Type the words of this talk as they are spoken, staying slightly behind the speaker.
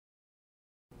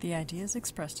The ideas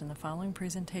expressed in the following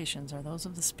presentations are those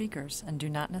of the speakers and do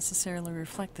not necessarily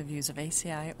reflect the views of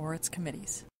ACI or its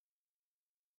committees.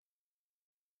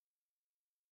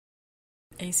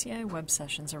 ACI web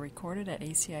sessions are recorded at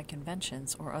ACI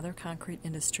conventions or other concrete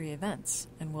industry events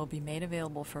and will be made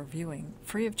available for viewing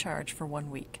free of charge for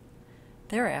 1 week.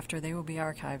 Thereafter, they will be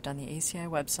archived on the ACI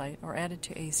website or added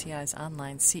to ACI's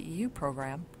online CEU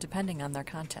program, depending on their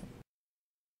content.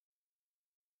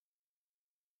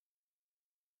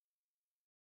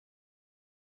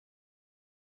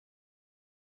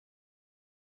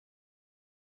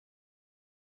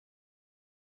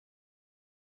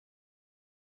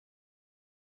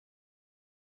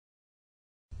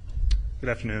 Good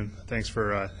afternoon. Thanks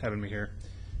for having me here.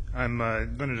 I'm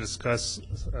going to discuss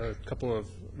a couple of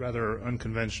rather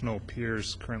unconventional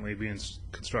piers currently being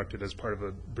constructed as part of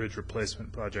a bridge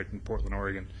replacement project in Portland,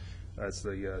 Oregon. It's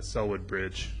the Sellwood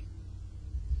Bridge.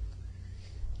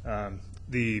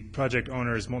 The project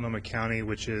owner is Multnomah County,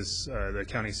 which is the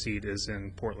county seat is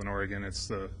in Portland, Oregon. It's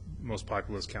the most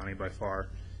populous county by far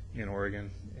in Oregon.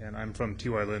 And I'm from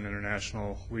TYLin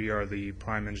International. We are the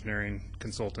prime engineering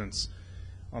consultants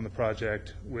on the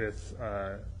project with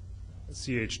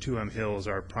CH2M Hills,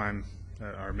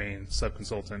 our main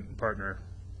sub-consultant partner.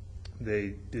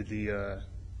 They did the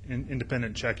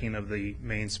independent checking of the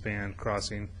main span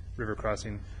crossing, river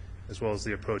crossing, as well as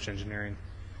the approach engineering.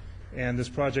 And this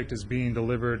project is being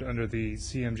delivered under the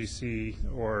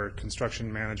CMGC, or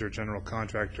Construction Manager General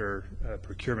Contractor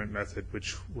procurement method,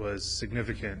 which was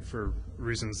significant for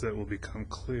reasons that will become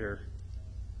clear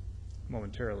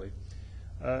momentarily.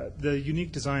 The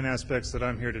unique design aspects that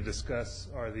I'm here to discuss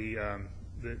are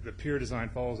the pier design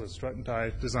follows a strut and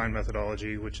tie design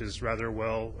methodology, which is rather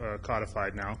well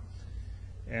codified now.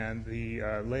 And the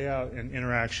layout and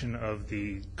interaction of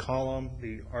the column,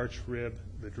 the arch rib,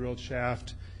 the drilled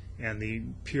shaft, and the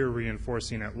pier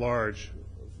reinforcing at large,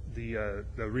 the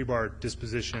rebar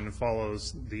disposition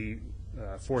follows the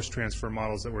force transfer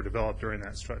models that were developed during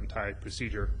that strut and tie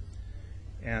procedure.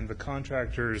 And the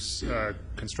contractor's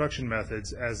construction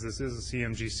methods, as this is a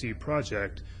CMGC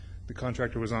project, the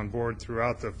contractor was on board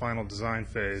throughout the final design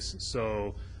phase,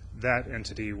 so that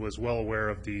entity was well aware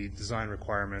of the design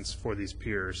requirements for these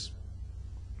piers.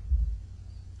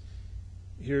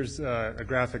 Here's a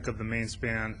graphic of the main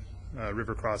span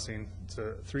river crossing. It's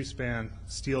a 3-span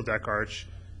steel deck arch.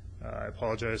 I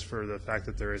apologize for the fact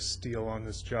that there is steel on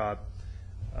this job,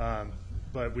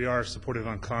 but we are supported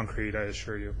on concrete, I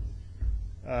assure you.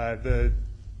 The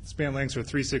span lengths are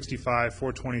 365,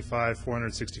 425,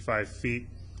 465 feet.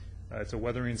 It's a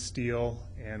weathering steel,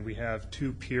 and we have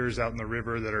 2 piers out in the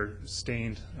river that are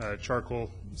stained, charcoal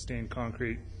stained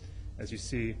concrete, as you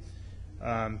see.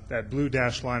 That blue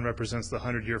dashed line represents the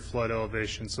 100-year flood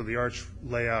elevation, so the arch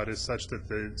layout is such that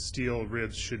the steel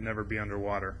ribs should never be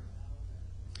underwater.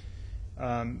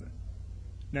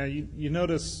 Now you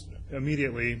notice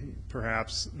immediately,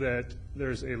 perhaps, that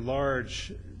there's a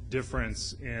large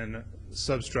difference in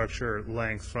substructure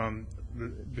length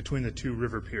between the 2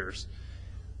 river piers.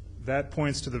 That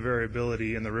points to the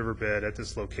variability in the riverbed at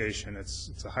this location.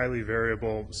 It's a highly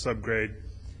variable subgrade,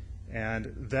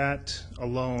 and that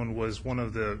alone was one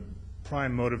of the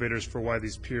prime motivators for why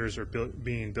these piers are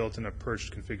being built in a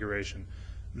perched configuration.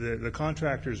 The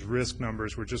contractor's risk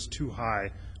numbers were just too high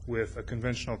with a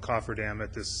conventional cofferdam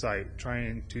at this site,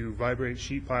 trying to vibrate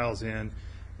sheet piles in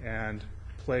and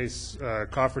place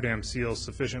cofferdam seals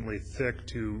sufficiently thick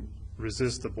to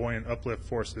resist the buoyant uplift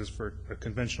forces for a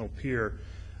conventional pier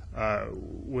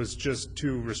was just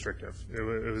too restrictive.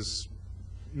 It was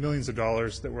millions of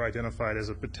dollars that were identified as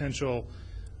a potential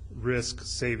risk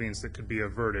savings that could be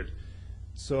averted.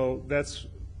 So that's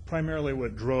primarily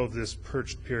what drove this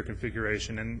perched pier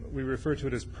configuration, and we refer to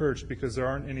it as perched because there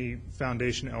aren't any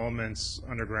foundation elements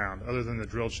underground other than the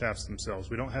drilled shafts themselves.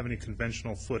 We don't have any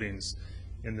conventional footings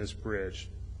in this bridge.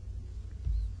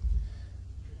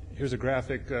 Here's a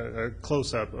graphic, a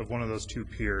close-up of one of those 2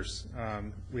 piers.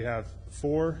 We have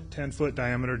 4 10-foot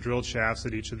diameter drilled shafts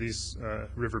at each of these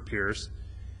river piers,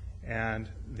 and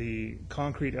the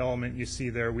concrete element you see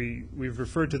there, we've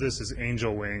referred to this as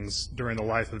angel wings during the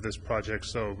life of this project,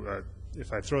 so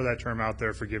if I throw that term out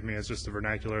there, forgive me, it's just a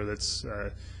vernacular that's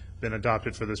been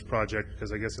adopted for this project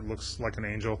because I guess it looks like an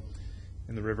angel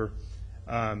in the river.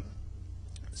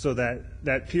 So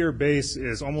that pier base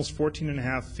is almost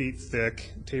 14.5 feet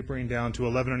thick, tapering down to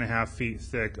 11.5 feet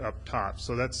thick up top.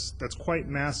 So that's quite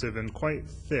massive and quite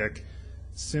thick,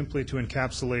 simply to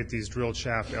encapsulate these drilled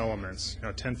shaft elements.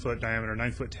 10-foot diameter,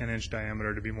 9-foot 10-inch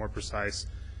diameter to be more precise,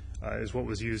 is what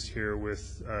was used here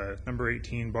with number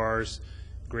 18 bars,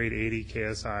 grade 80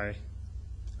 KSI,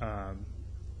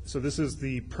 so this is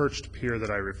the perched pier that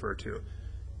I refer to.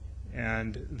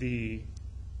 And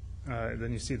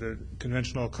then you see the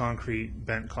conventional concrete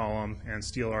bent column and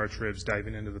steel arch ribs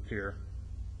diving into the pier.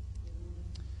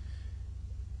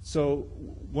 So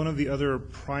one of the other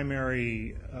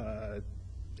primary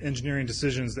engineering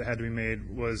decisions that had to be made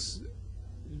was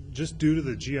just due to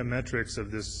the geometrics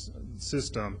of this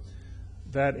system,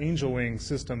 that angel wing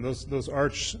system, those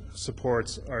arch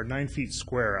supports are 9 feet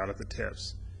square out at the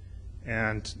tips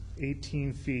and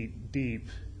 18 feet deep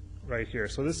right here.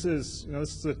 So this is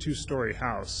a 2-story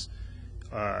house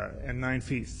and 9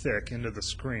 feet thick into the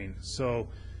screen. So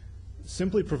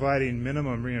simply providing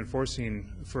minimum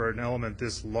reinforcing for an element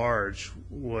this large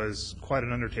was quite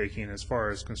an undertaking as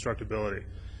far as constructability.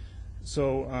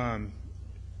 So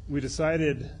we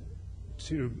decided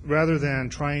to, rather than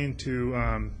trying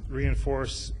to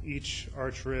reinforce each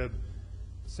arch rib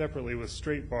separately with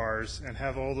straight bars and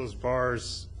have all those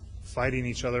bars fighting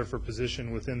each other for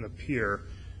position within the pier,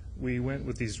 we went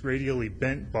with these radially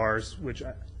bent bars, which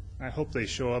I hope they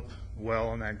show up well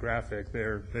on that graphic.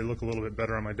 They look a little bit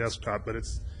better on my desktop, but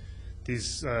it's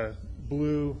these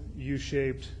blue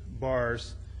U-shaped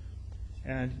bars,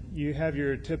 and you have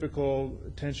your typical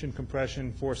tension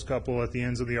compression force couple at the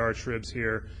ends of the arch ribs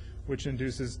here, which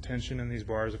induces tension in these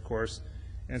bars, of course.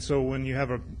 And so when you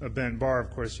have a bent bar, of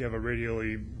course, you have a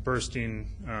radially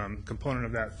bursting component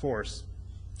of that force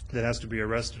that has to be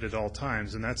arrested at all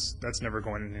times, and that's never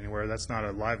going anywhere. That's not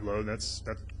a live load. That's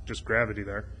just gravity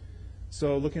there.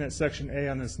 So looking at section A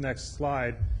on this next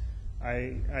slide,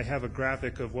 I have a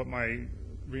graphic of what my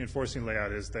reinforcing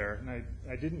layout is there. And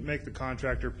I didn't make the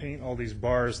contractor paint all these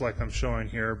bars like I'm showing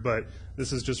here, but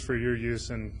this is just for your use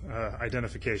and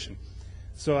identification.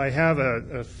 So I have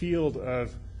a field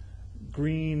of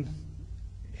green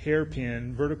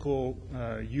hairpin vertical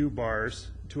U-bars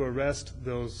to arrest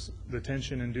the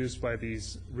tension induced by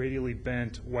these radially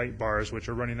bent white bars, which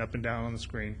are running up and down on the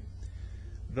screen.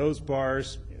 Those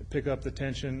bars pick up the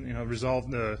tension, resolve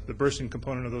the bursting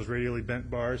component of those radially bent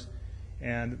bars,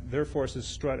 and their forces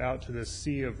strut out to this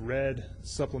sea of red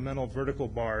supplemental vertical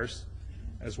bars,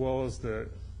 as well as the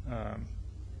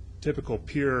typical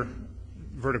pier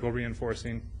vertical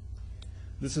reinforcing.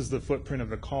 This is the footprint of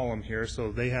the column here,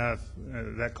 so they have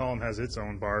that column has its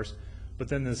own bars, but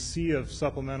then the sea of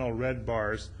supplemental red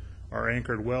bars are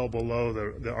anchored well below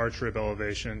the arch rib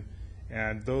elevation,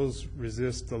 and those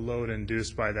resist the load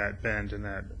induced by that bend in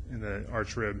the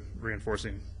arch rib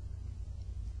reinforcing.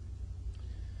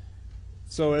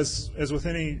 So as with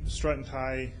any strut and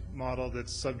tie model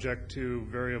that's subject to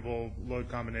variable load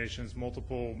combinations,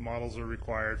 multiple models are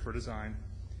required for design.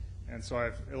 And so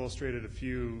I've illustrated a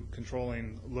few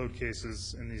controlling load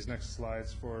cases in these next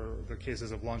slides for the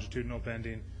cases of longitudinal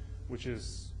bending, which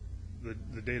is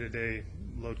the day-to-day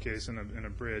load case in a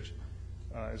bridge,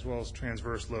 as well as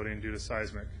transverse loading due to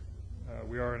seismic.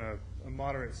 We are in a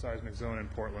moderate seismic zone in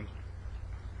Portland.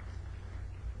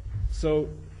 So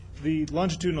the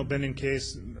longitudinal bending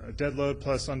case, dead load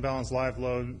plus unbalanced live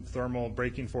load, thermal,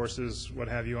 braking forces, what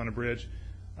have you on a bridge,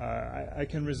 I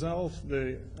can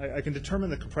determine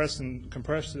the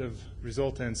compressive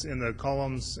resultants in the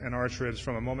columns and arch ribs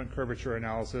from a moment curvature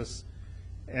analysis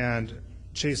and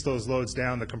chase those loads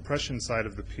down the compression side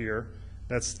of the pier.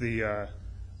 That's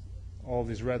all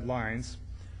these red lines.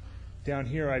 Down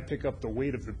here I pick up the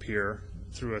weight of the pier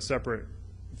through a separate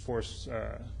force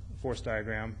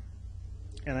diagram,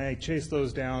 and I chase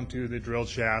those down to the drilled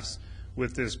shafts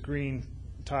with this green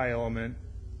tie element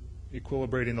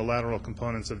equilibrating the lateral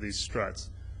components of these struts.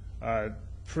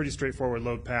 Pretty straightforward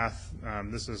load path.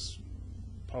 This is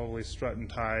probably strut and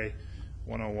tie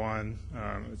 101.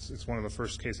 It's one of the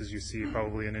first cases you see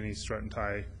probably in any strut and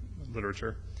tie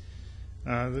literature.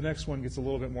 The next one gets a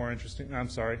little bit more interesting. I'm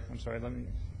sorry, let me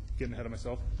get ahead of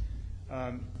myself.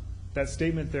 That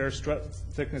statement there, strut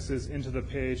thicknesses into the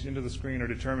page, into the screen, are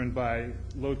determined by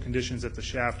load conditions at the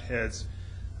shaft heads.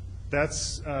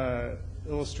 That's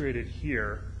illustrated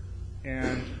here.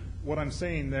 And what I'm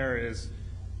saying there is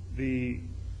the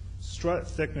strut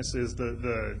thicknesses,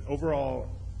 the overall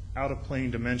out-of-plane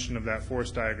dimension of that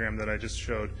force diagram that I just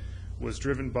showed was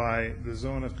driven by the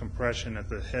zone of compression at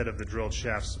the head of the drilled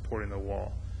shaft supporting the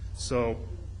wall. So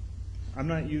I'm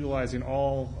not utilizing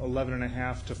all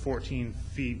 11.5 to 14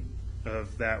 feet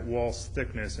of that wall's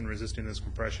thickness in resisting this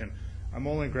compression. I'm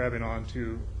only grabbing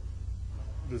onto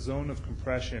the zone of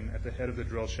compression at the head of the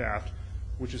drill shaft,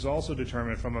 which is also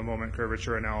determined from a moment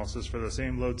curvature analysis for the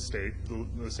same load state,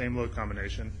 the same load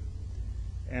combination.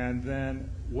 And then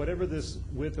whatever this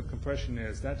width of compression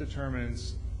is, that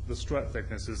determines the strut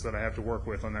thicknesses that I have to work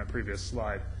with on that previous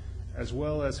slide. as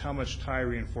well as how much tie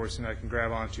reinforcing I can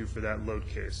grab onto for that load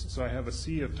case. So I have a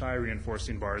sea of tie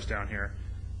reinforcing bars down here,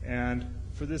 and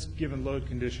for this given load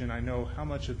condition, I know how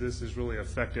much of this is really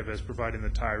effective as providing the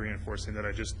tie reinforcing that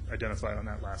I just identified on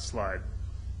that last slide.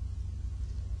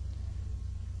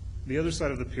 The other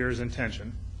side of the pier is in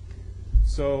tension.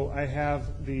 So I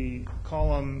have the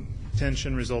column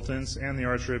tension resultants and the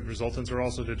arch rib resultants are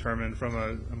also determined from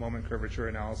a moment curvature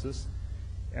analysis.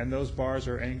 And those bars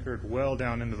are anchored well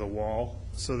down into the wall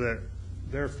so that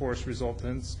their force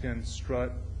resultants can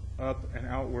strut up and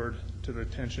outward to the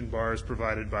tension bars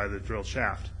provided by the drill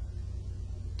shaft.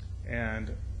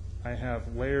 And I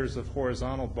have layers of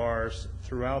horizontal bars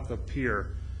throughout the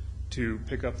pier to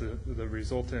pick up the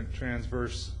resultant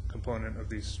transverse component of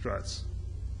these struts.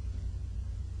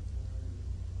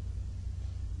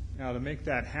 Now, to make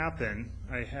that happen,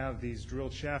 I have these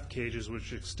drilled shaft cages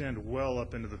which extend well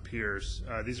up into the piers.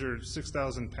 These are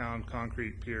 6,000-pound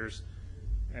concrete piers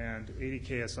and 80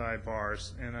 KSI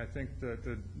bars, and I think that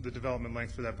the development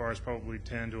length for that bar is probably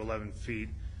 10 to 11 feet,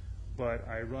 but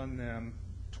I run them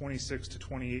 26 to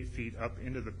 28 feet up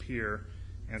into the pier,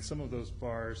 and some of those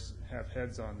bars have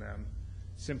heads on them,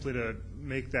 simply to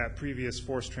make that previous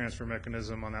force transfer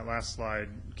mechanism on that last slide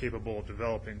capable of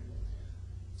developing.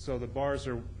 So the bars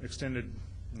are extended,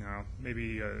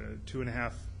 maybe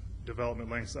 2.5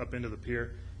 development lengths up into the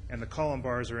pier, and the column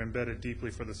bars are embedded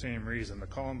deeply for the same reason. The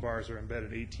column bars are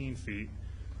embedded 18 feet,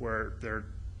 where their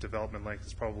development length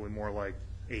is probably more like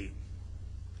 8.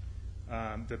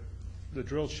 The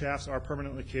drilled shafts are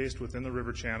permanently cased within the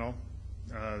river channel.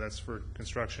 That's for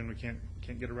construction. We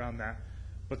can't get around that.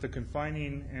 But the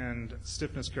confining and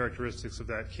stiffness characteristics of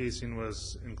that casing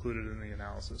was included in the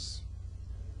analysis.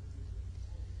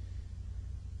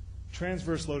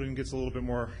 Transverse loading gets a little bit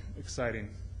more exciting.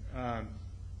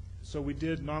 So we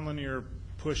did nonlinear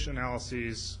push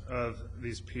analyses of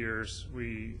these piers.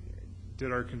 We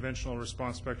did our conventional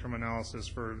response spectrum analysis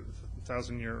for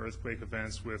 1,000-year earthquake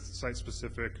events with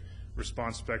site-specific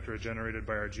response spectra generated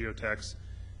by our geotechs.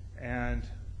 And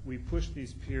we pushed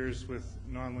these piers with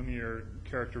nonlinear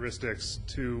characteristics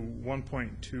to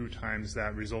 1.2 times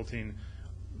that resulting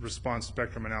response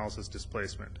spectrum analysis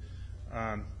displacement.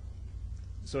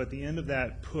 So at the end of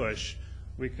that push,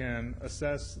 we can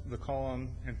assess the column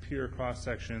and pier cross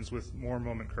sections with more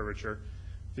moment curvature,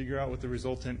 figure out what the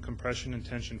resultant compression and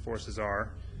tension forces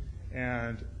are,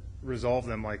 and resolve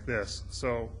them like this.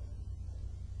 So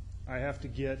I have to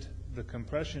get the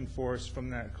compression force from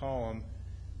that column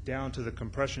down to the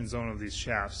compression zone of these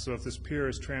shafts. So if this pier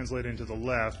is translating to the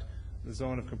left, the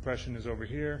zone of compression is over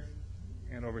here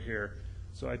and over here.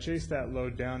 So I chase that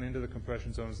load down into the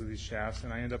compression zones of these shafts,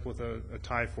 and I end up with a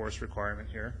tie force requirement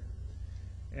here.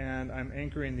 And I'm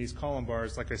anchoring these column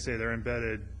bars. Like I say, they're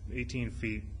embedded 18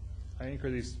 feet. I anchor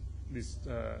these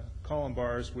column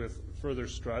bars with further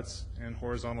struts and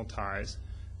horizontal ties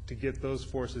to get those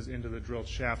forces into the drilled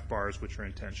shaft bars, which are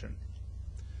in tension.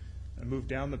 I move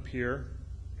down the pier,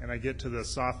 and I get to the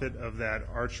soffit of that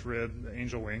arch rib, the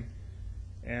angel wing,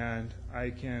 and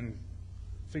I can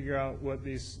figure out what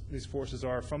these forces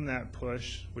are from that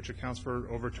push, which accounts for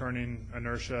overturning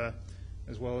inertia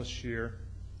as well as shear.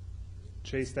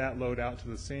 Chase that load out to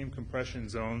the same compression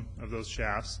zone of those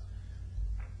shafts.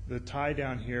 The tie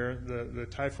down here, the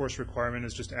tie force requirement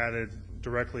is just added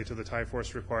directly to the tie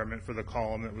force requirement for the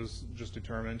column that was just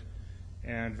determined.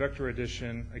 And vector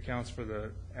addition accounts for the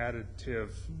additive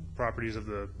properties of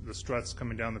the struts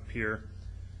coming down the pier.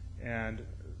 And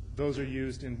those are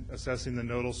used in assessing the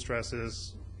nodal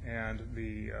stresses and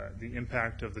the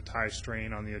impact of the tie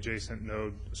strain on the adjacent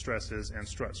node stresses and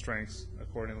strut strengths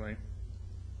accordingly.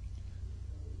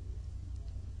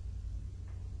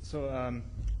 So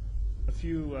a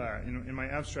few, in my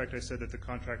abstract I said that the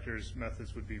contractor's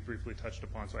methods would be briefly touched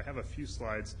upon. So I have a few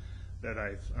slides that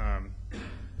I've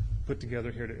put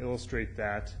together here to illustrate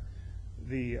that.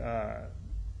 This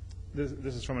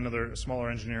is from another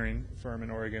smaller engineering firm in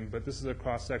Oregon, but this is a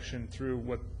cross-section through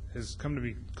what has come to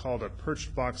be called a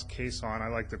perched box caisson. I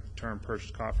like the term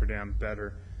perched cofferdam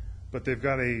better. But they've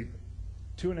got a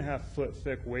 2.5-foot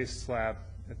thick waste slab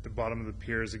at the bottom of the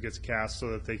pier as it gets cast so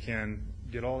that they can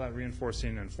get all that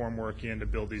reinforcing and formwork in to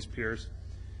build these piers.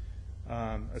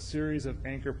 A series of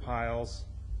anchor piles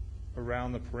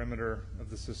around the perimeter of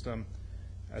the system,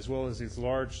 as well as these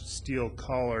large steel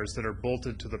collars that are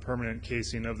bolted to the permanent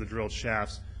casing of the drilled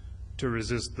shafts to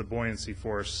resist the buoyancy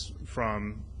force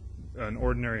from an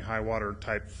ordinary high water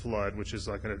type flood, which is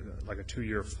like a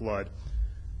 2-year flood.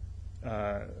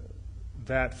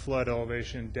 That flood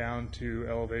elevation down to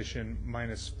elevation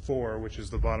 -4, which is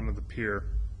the bottom of the pier.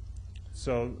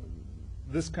 So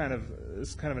this kind of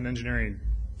an engineering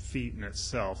feet in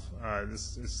itself.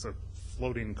 This is a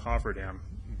floating cofferdam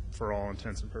for all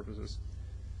intents and purposes.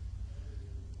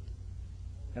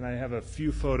 And I have a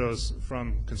few photos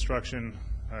from construction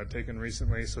taken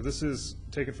recently. So this is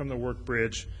taken from the work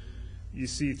bridge. You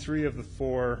see 3 of the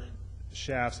 4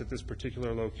 shafts at this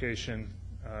particular location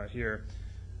here.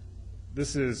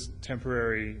 This is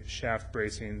temporary shaft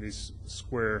bracing, these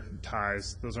square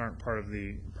ties. Those aren't part of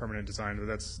the permanent design, but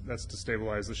that's to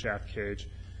stabilize the shaft cage.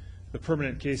 The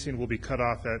permanent casing will be cut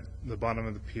off at the bottom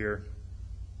of the pier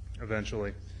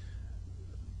eventually.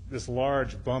 This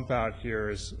large bump out here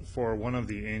is for one of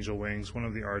the angel wings, one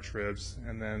of the arch ribs,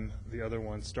 and then the other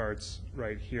one starts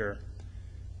right here.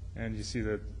 And you see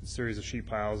the series of sheet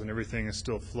piles, and everything is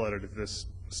still flooded at this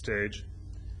stage.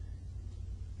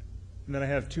 And then I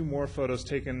have 2 more photos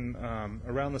taken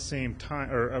around the same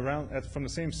time, or from the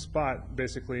same spot,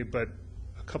 basically, but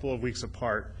a couple of weeks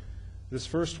apart. This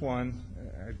first one,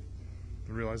 I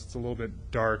realize it's a little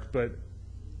bit dark, but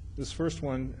this first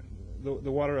one,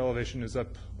 the water elevation is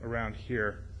up around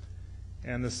here.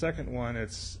 And the second one,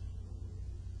 it's,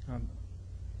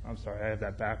 I'm sorry, I have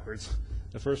that backwards.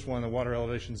 The first one, the water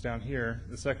elevation's down here.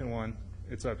 The second one,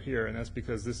 it's up here, and that's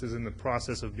because this is in the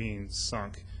process of being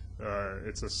sunk.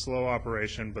 It's a slow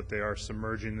operation, but they are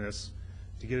submerging this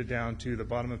to get it down to the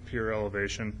bottom of pier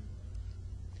elevation.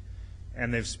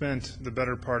 And they've spent the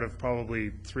better part of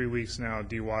probably 3 weeks now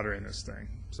dewatering this thing.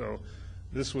 So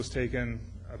this was taken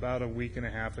about a week and a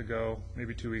half ago,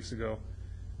 maybe 2 weeks ago,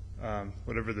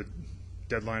 whatever the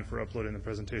deadline for uploading the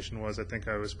presentation was. I think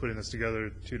I was putting this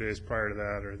together 2 days prior to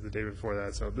that or the day before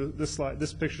that. So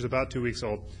this picture is about 2 weeks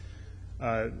old.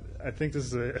 I think this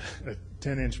is a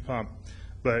 10-inch pump.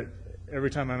 But every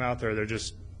time I'm out there, they're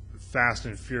just fast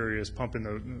and furious,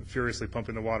 furiously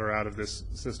pumping the water out of this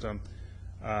system.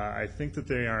 I think that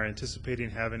they are anticipating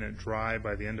having it dry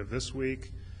by the end of this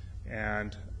week,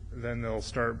 and then they'll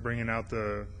start bringing out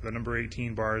the number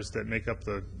 18 bars that make up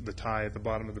the tie at the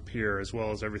bottom of the pier, as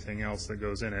well as everything else that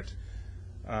goes in it.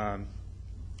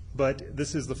 But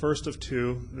this is the first of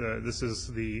 2. This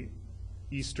is the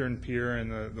eastern pier,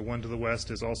 and the one to the west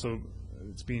is also,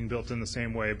 it's being built in the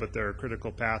same way, but their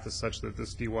critical path is such that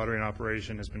this dewatering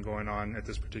operation has been going on at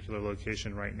this particular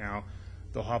location right now.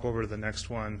 They'll hop over to the next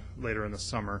one later in the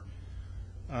summer.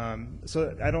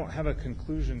 So I don't have a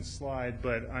conclusion slide,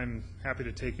 but I'm happy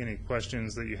to take any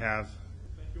questions that you have